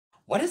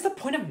What is the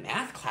point of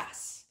math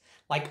class?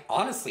 Like,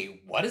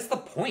 honestly, what is the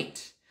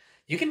point?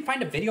 You can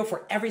find a video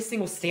for every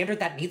single standard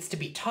that needs to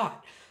be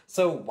taught,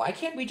 so why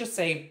can't we just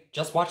say,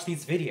 just watch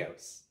these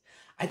videos?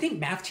 I think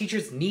math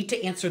teachers need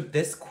to answer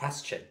this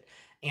question,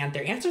 and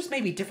their answers may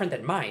be different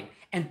than mine,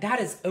 and that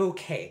is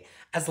okay,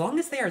 as long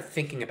as they are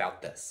thinking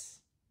about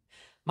this.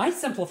 My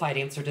simplified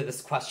answer to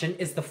this question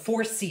is the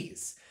 4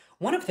 C's,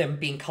 one of them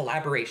being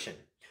collaboration.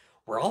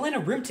 We're all in a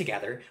room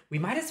together, we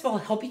might as well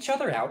help each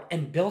other out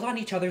and build on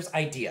each other's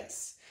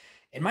ideas.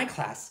 In my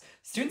class,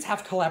 students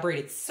have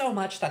collaborated so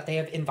much that they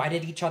have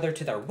invited each other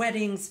to their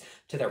weddings,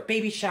 to their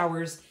baby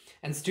showers,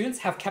 and students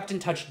have kept in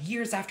touch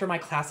years after my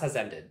class has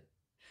ended.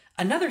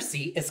 Another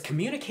C is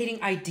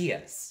communicating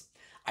ideas.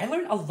 I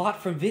learn a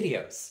lot from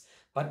videos,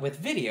 but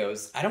with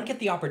videos, I don't get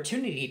the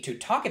opportunity to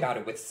talk about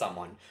it with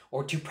someone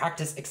or to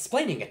practice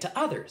explaining it to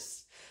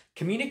others.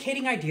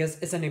 Communicating ideas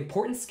is an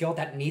important skill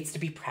that needs to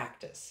be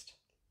practiced.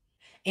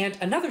 And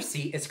another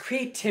C is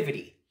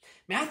creativity.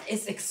 Math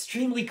is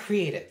extremely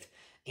creative,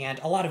 and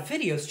a lot of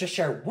videos just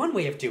share one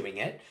way of doing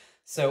it.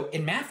 So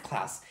in math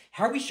class,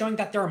 how are we showing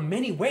that there are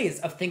many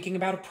ways of thinking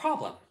about a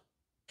problem?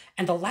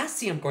 And the last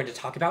C I'm going to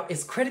talk about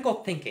is critical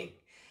thinking.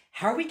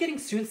 How are we getting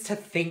students to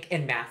think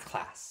in math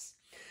class?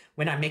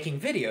 When I'm making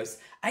videos,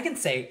 I can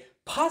say,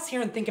 pause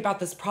here and think about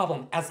this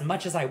problem as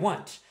much as I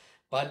want.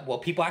 But will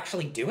people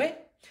actually do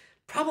it?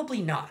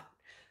 Probably not.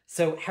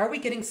 So how are we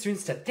getting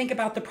students to think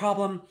about the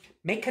problem,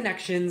 make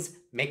connections,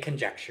 make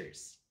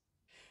conjectures?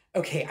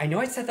 Okay, I know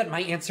I said that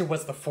my answer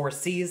was the 4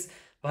 C's,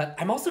 but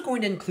I'm also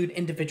going to include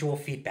individual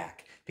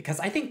feedback,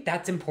 because I think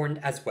that's important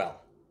as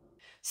well.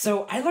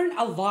 So I learn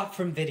a lot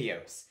from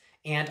videos,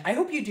 and I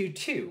hope you do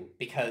too,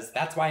 because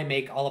that's why I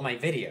make all of my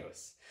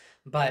videos.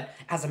 But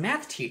as a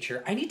math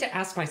teacher, I need to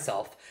ask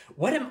myself,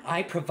 what am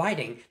I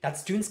providing that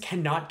students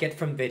cannot get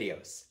from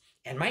videos?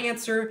 And my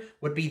answer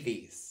would be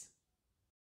these.